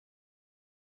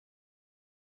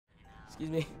Excuse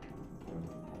me.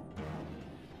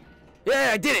 Yeah,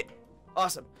 I did it!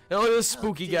 Awesome. And look at this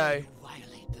spooky guy.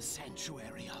 Violate the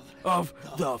sanctuary Of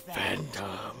the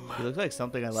Phantom. He looks like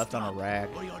something I left on a rack.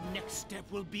 or your next step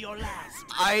will be your last.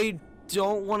 I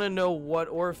don't want to know what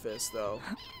orifice, though.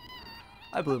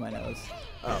 I blew my nose.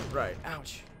 Oh, right.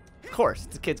 Ouch. Of course,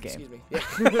 it's a kid's game. Excuse me.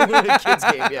 Yeah. Kids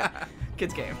game, yeah.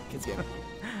 Kid's game. Kids game.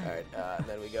 Alright,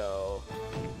 then we go...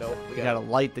 Nope. We You gotta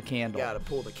light the You candle. gotta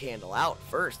pull the candle out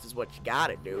first is what you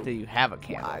gotta do. Do you have a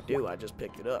candle? I do. I just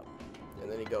picked it up.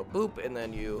 And then you go boop, and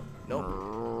then you... Nope.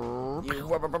 You...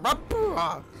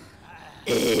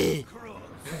 Cruel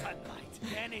sunlight,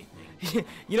 anything.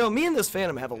 You know, me and this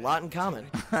Phantom have a lot in common.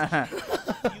 You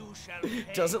shall pay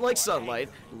Doesn't like for sunlight.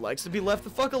 Likes to be left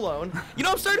the fuck alone. You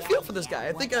know, I'm starting to feel for this guy.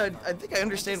 I think I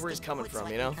understand where he's coming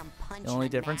from. You know. The only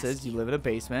difference is you live in a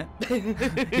basement.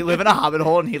 You live in a hobbit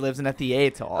hole, and he lives in a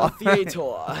theater. Theater.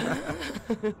 Oh,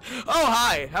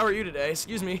 hi. How are you today?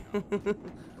 Excuse me.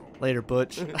 Later,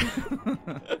 Butch.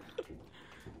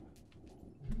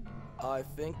 I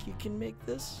think you can make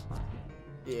this.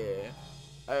 Yeah.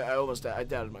 I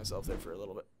doubted myself there for a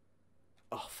little bit.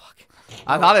 Oh fuck.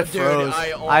 I thought it Dude, froze.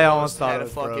 I almost thought had it a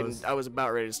fucking. froze. I was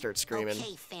about ready to start screaming.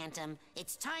 Okay, Phantom,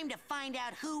 it's time to find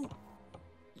out who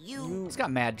you He's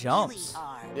got mad really jumps.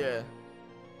 are. Yeah.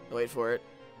 Wait for it.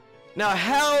 Now,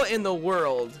 how in the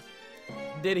world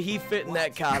did he fit in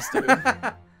that costume?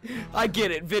 I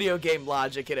get it, video game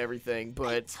logic and everything, I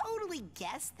but totally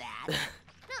guessed that.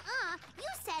 You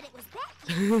said it was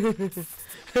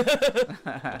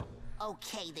Becky.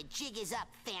 Okay, the jig is up,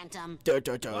 Phantom.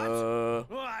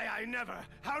 Why, I never.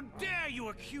 How dare you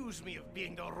accuse me of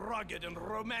being the rugged and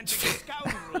romantic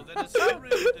scoundrel that has thrilled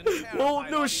and terrified well,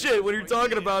 no audiences shit. When you're for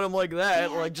talking years. about him like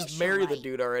that, Yeah, like I just guess you're marry the right.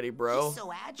 dude already, bro. He's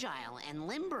so agile and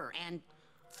limber and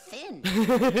thin. He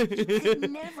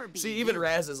could never be See, even you.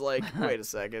 Raz is like, wait a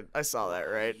second, I saw that,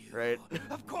 right? Right?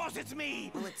 Of course it's me!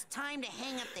 Well, it's time to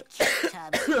hang up the cute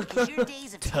tubs, because your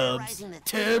days of terrorizing the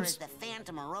theater as the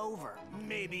Phantom are over.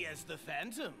 Maybe as the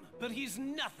Phantom, but he's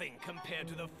nothing compared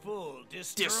to the full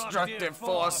Destructive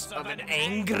force of an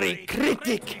angry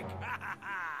critic.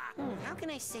 How can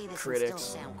I say this Critics. and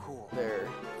still sound cool? There.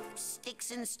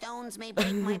 Sticks and stones may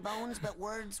break my bones, but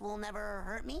words will never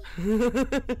hurt me?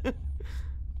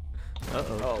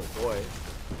 Uh-oh. Oh, boy.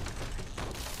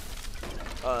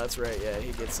 Oh, that's right, yeah,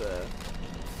 he gets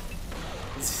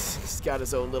he's got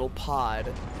his own little pod.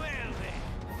 Well then,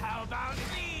 how about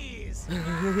these?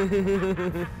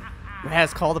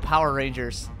 Raz, call the Power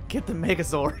Rangers. Get the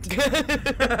Megazord.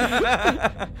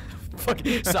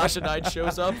 Fucking Sasha Knight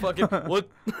shows up, fucking, what?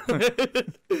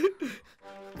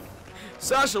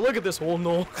 Sasha, look at this, oh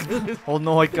no. Oh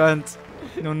no, I can't.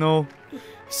 No, no.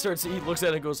 He looks at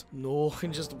it and goes, no,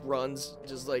 and just runs,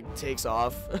 just like takes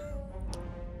off.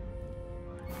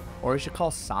 Or we should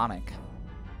call Sonic.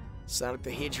 Sonic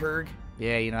the Hedgehog.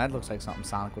 Yeah, you know, that looks like something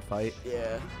Sonic would fight.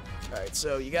 Yeah. Alright,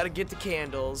 so you gotta get the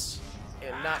candles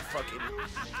and not fucking.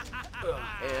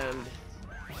 And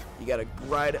you gotta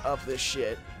ride up this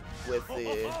shit with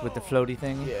the. With the floaty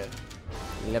thing. Yeah.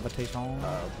 Levitation.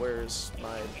 Where's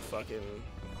my fucking.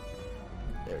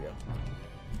 There we go.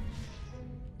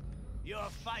 You're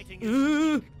fighting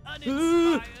is weak,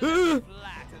 uninspired, and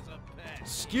flat as a pet.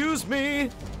 Excuse me!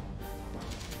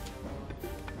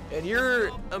 And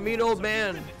you're a mean old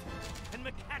man. And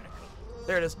mechanical.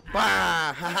 There it is.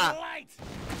 Bah! Haha! Light.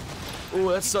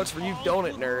 Ooh, that sucks for you, don't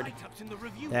it, nerd?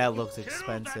 That looks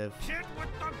expensive.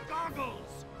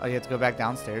 Oh, you have to go back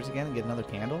downstairs again and get another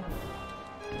candle?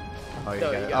 Oh, you,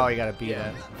 No, gotta, you gotta beat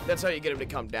yeah. it. That's how you get him to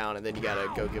come down, and then you gotta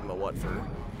go give him a what for?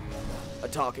 A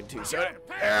talking to. So,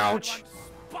 ouch!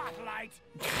 Spotlight.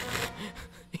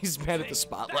 He's mad at the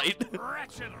spotlight.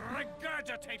 Wretched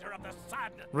regurgitator of the sun.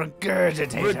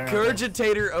 Regurgitator.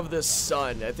 Regurgitator of the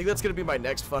sun. I think that's gonna be my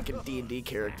next fucking D&D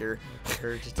character.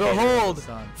 Regurgitator Behold, of the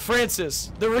sun.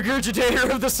 Francis, the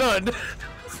Regurgitator of the sun.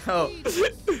 Oh.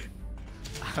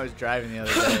 I was driving the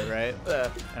other day, right?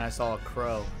 And I saw a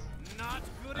crow. Not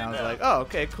good And I was enough. like, oh,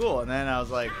 okay, cool. And then I was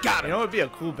like, Got you him. know what would be a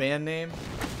cool band name?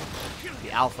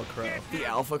 The Alpha Crow. The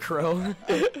Alpha Crow.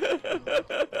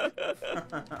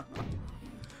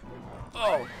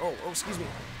 oh, excuse me.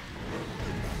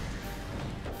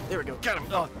 There we go. Got him.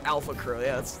 Oh, Alpha Crow.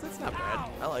 Yeah, that's not bad.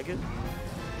 I like it.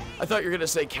 I thought you were gonna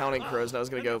say Counting Crows, and I was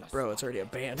gonna go, bro, it's already a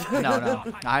band. No.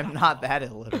 I'm not that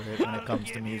illiterate when it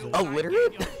comes to music.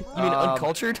 Illiterate? You mean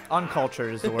uncultured?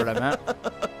 Uncultured is the word I meant.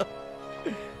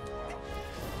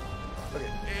 Okay.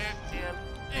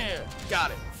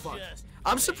 Got it. Fuck.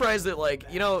 I'm surprised that, like,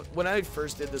 you know, when I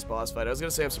first did this boss fight, I was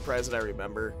gonna say I'm surprised that I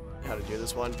remember how to do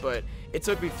this one, but it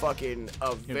took me fucking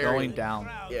You're going down.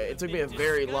 Yeah, it took me a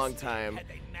very long time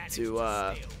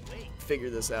to figure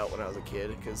this out when I was a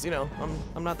kid, because you know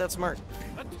I'm not that smart.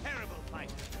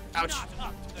 Ouch.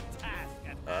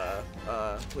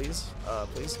 Please,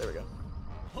 there we go.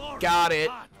 Got it.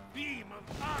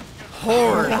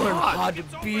 Horn hot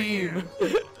beam.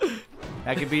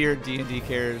 That could be your D&D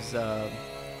character's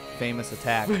famous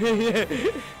attack.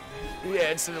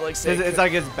 Yeah, instead of like saying It's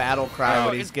like his battle cry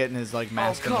when he's getting his like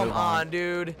master Oh, come move on,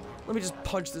 dude. Let me just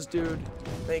punch this dude.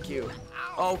 Thank you.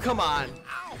 Oh, come on.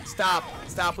 Stop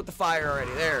with the fire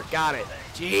already. There, got it.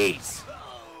 Jeez.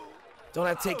 Don't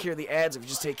have to take care of the ads if you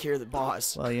just take care of the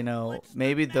boss. Well, you know,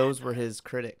 maybe those were his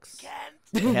critics.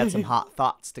 They had some hot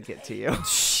thoughts to get to you.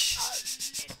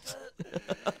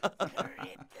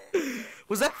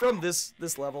 Was that from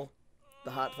this level?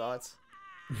 The hot thoughts?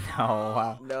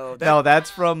 No. No. No, that's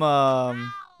from I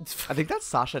think that's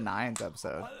Sasha Nyan's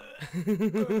episode.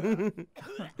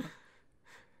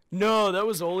 No, that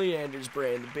was Oleander's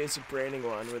brain, the basic branding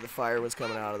one, where the fire was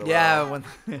coming out of the well.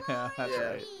 Yeah, that's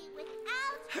right.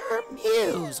 Her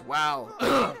muse. Wow.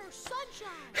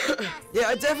 Yeah,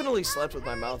 I definitely slept with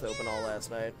my mouth open all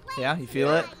last night. Yeah, you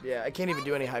feel it? Yeah, I can't even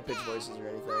do any high-pitched voices or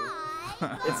anything.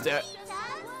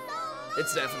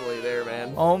 It's definitely there,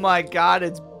 man. Oh my god,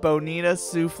 it's Bonita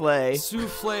Souffle.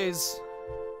 Souffles.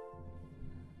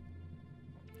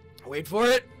 Wait for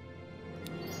it.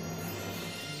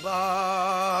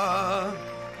 Bah.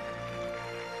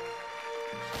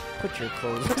 Put your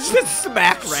clothes on. Just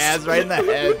smack Raz right in the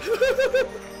head.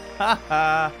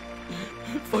 Haha.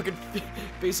 Fucking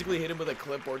basically hit him with a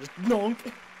clipboard. Just nonk.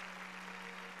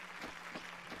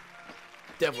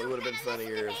 Definitely would have been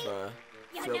funnier if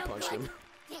throat punched him.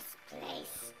 This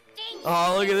place stinks.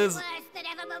 Oh, look at this. Worse than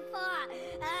ever before.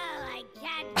 Oh, I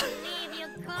can't believe you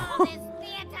call this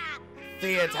theater.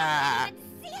 Theater. I can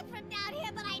see it from down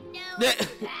here, but I know it's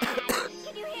bad.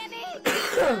 Can you hear me?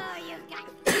 Oh, you've got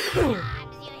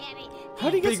arms, you hear me? How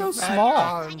do you get Big so fat small?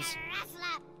 arms. Like a wrestler.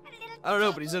 I don't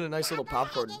know, but he's in a nice little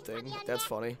popcorn thing. That's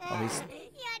funny. Oh, Your knees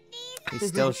he's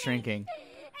still shrinking.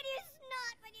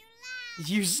 and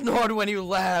you snort when you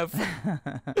laugh. You snort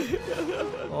when you laugh.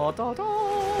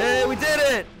 Oh, Hey, we did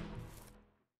it!